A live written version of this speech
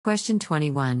Question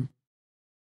 21.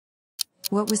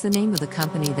 What was the name of the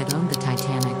company that owned the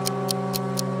Titanic?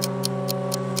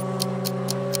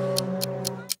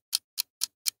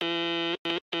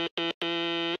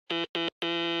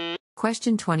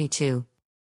 Question 22.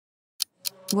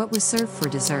 What was served for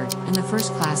dessert in the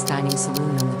first-class dining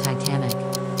saloon on the Titanic?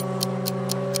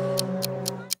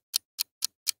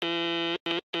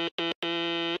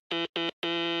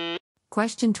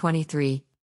 Question 23.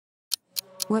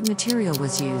 What material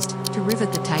was used to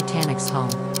rivet the Titanic's hull?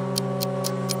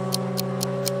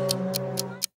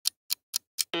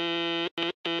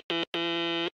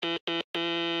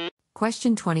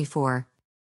 Question 24.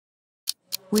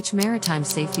 Which maritime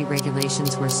safety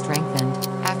regulations were strengthened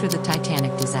after the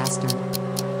Titanic disaster?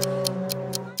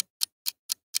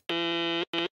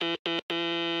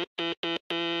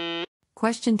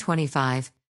 Question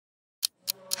 25.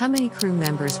 How many crew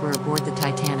members were aboard the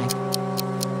Titanic?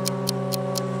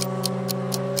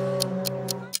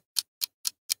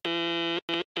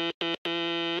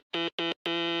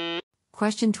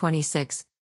 Question 26.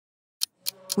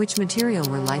 Which material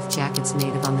were life jackets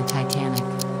made of on the Titanic?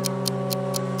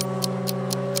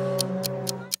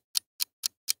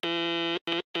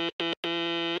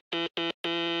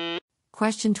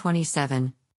 Question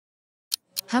 27.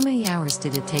 How many hours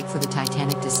did it take for the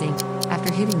Titanic to sink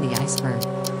after hitting the iceberg?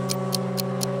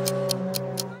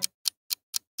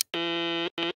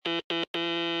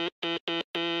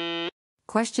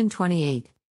 Question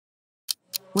 28.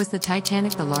 Was the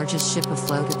Titanic the largest ship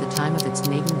afloat at the time of its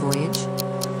maiden voyage?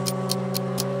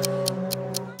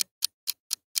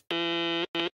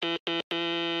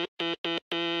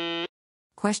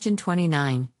 Question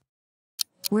 29.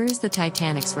 Where is the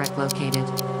Titanic's wreck located?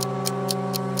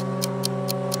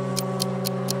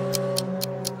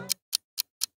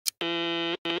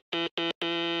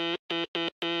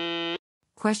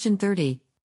 Question 30.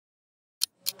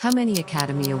 How many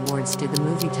Academy Awards did the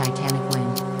movie Titanic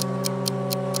win?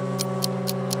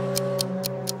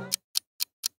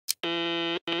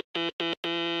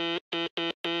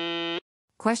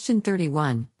 Question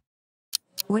 31.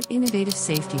 What innovative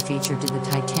safety feature did the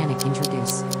Titanic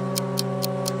introduce?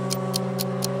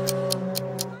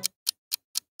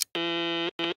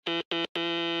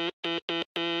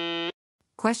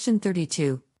 Question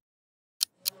 32.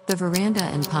 The Veranda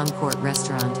and Palm Court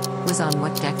restaurant was on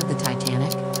what deck of the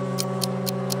Titanic?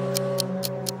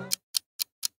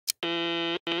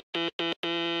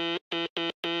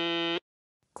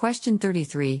 Question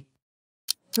 33.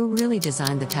 Who really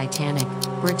designed the Titanic,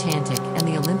 Britannic, and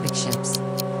the Olympic ships?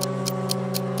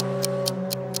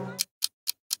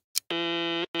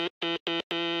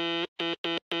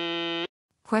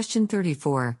 Question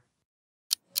 34.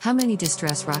 How many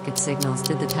distress rocket signals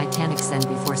did the Titanic send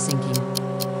before sinking?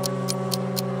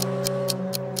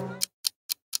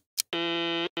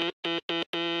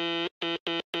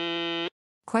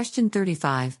 Question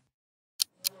 35.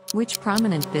 Which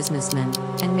prominent businessman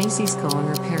and Macy's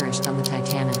co-owner perished on the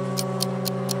Titanic?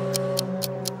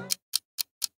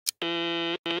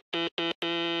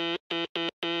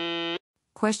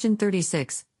 Question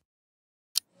 36.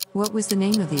 What was the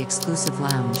name of the exclusive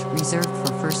lounge reserved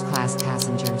for first-class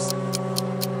passengers?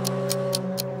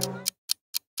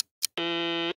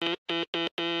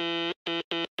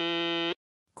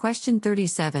 Question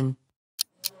 37.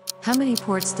 How many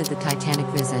ports did the Titanic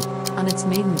visit on its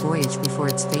maiden voyage before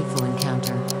its fateful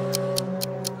encounter?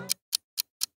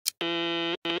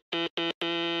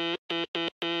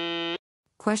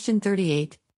 Question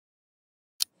 38.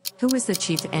 Who was the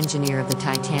chief engineer of the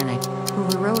Titanic, who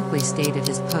heroically stayed at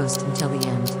his post until the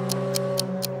end?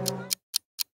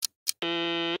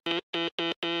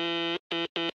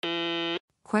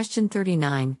 Question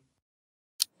 39.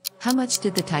 How much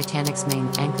did the Titanic's main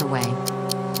anchor weigh?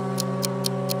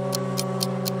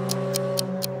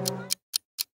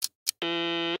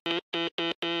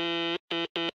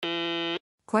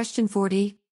 Question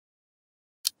 40.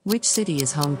 Which city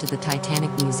is home to the Titanic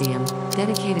Museum,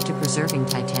 dedicated to preserving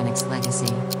Titanic's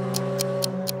legacy?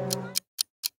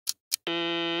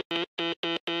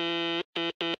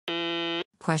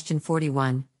 Question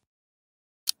 41.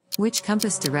 Which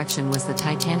compass direction was the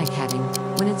Titanic heading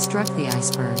when it struck the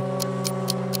iceberg?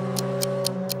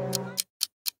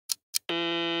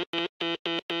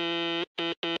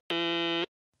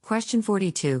 Question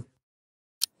 42.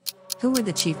 Who were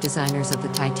the chief designers of the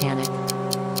Titanic?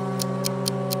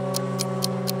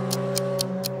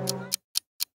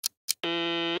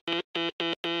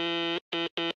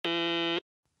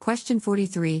 Question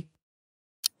 43.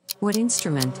 What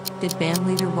instrument did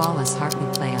bandleader Wallace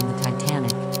Hartley play on the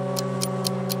Titanic?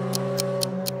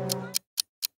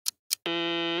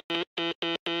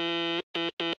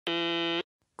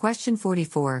 Question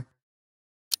 44.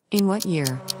 In what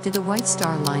year did the White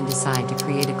Star Line decide to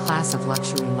create a class of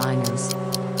luxury liners?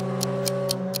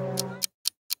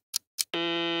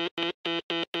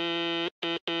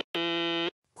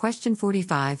 Question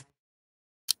 45.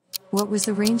 What was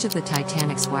the range of the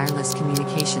Titanic's wireless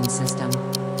communication system?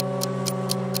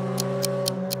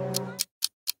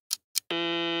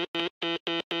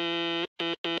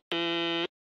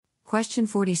 Question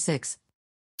 46.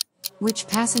 Which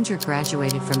passenger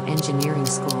graduated from engineering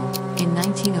school in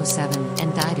 1907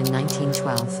 and died in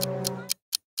 1912?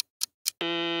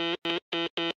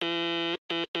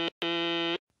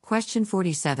 Question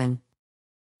 47.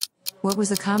 What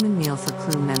was a common meal for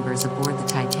crew members aboard the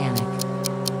Titanic?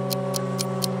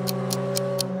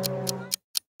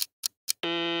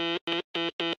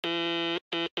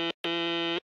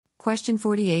 Question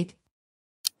 48.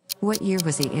 What year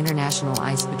was the International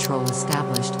Ice Patrol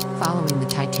established following the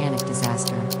Titanic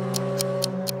disaster?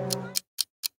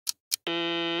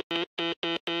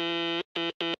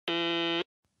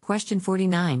 Question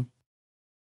 49.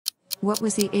 What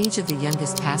was the age of the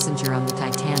youngest passenger on the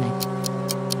Titanic?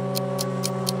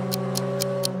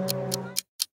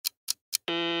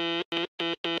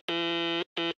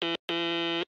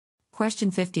 Question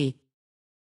 50.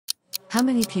 How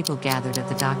many people gathered at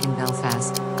the dock in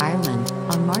Belfast, Ireland,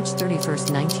 on March 31,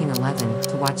 1911,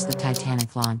 to watch the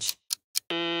Titanic launch?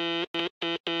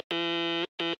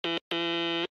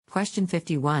 Question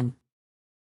 51.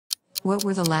 What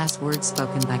were the last words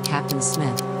spoken by Captain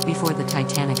Smith before the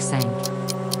Titanic sank?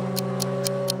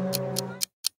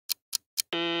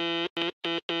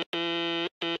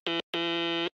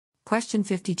 Question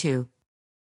 52.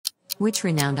 Which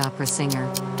renowned opera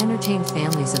singer entertained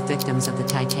families of victims of the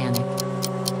Titanic?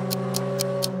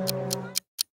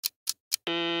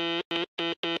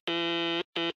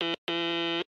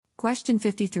 Question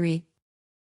 53.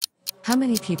 How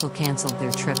many people canceled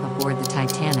their trip aboard the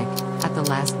Titanic at the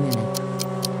last minute?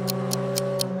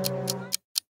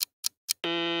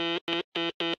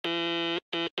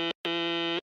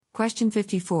 Question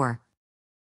 54.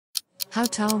 How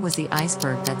tall was the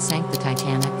iceberg that sank the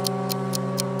Titanic?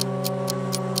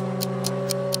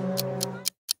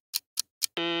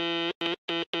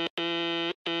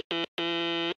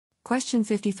 Question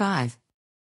 55.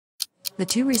 The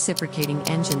two reciprocating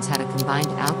engines had a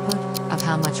combined output of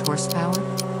how much horsepower?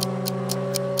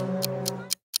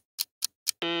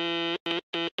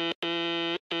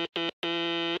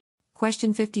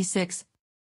 Question 56.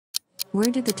 Where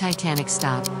did the Titanic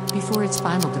stop before its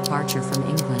final departure from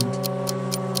England?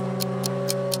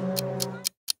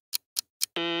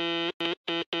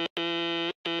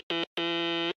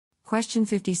 Question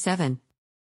 57.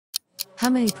 How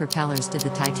many propellers did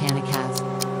the Titanic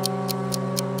have?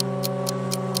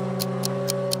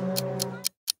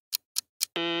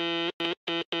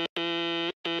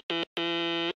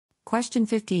 Question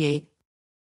 58.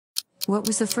 What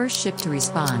was the first ship to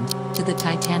respond to the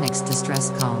Titanic's distress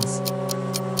calls?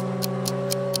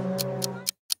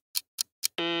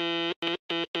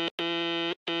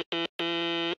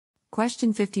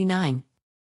 Question 59.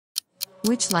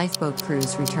 Which lifeboat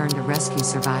crews returned to rescue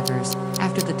survivors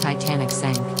after the Titanic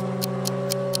sank?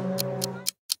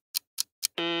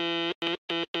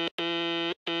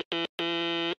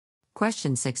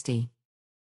 Question 60.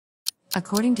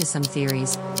 According to some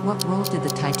theories, what role did the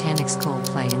Titanic's coal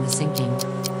play in the sinking?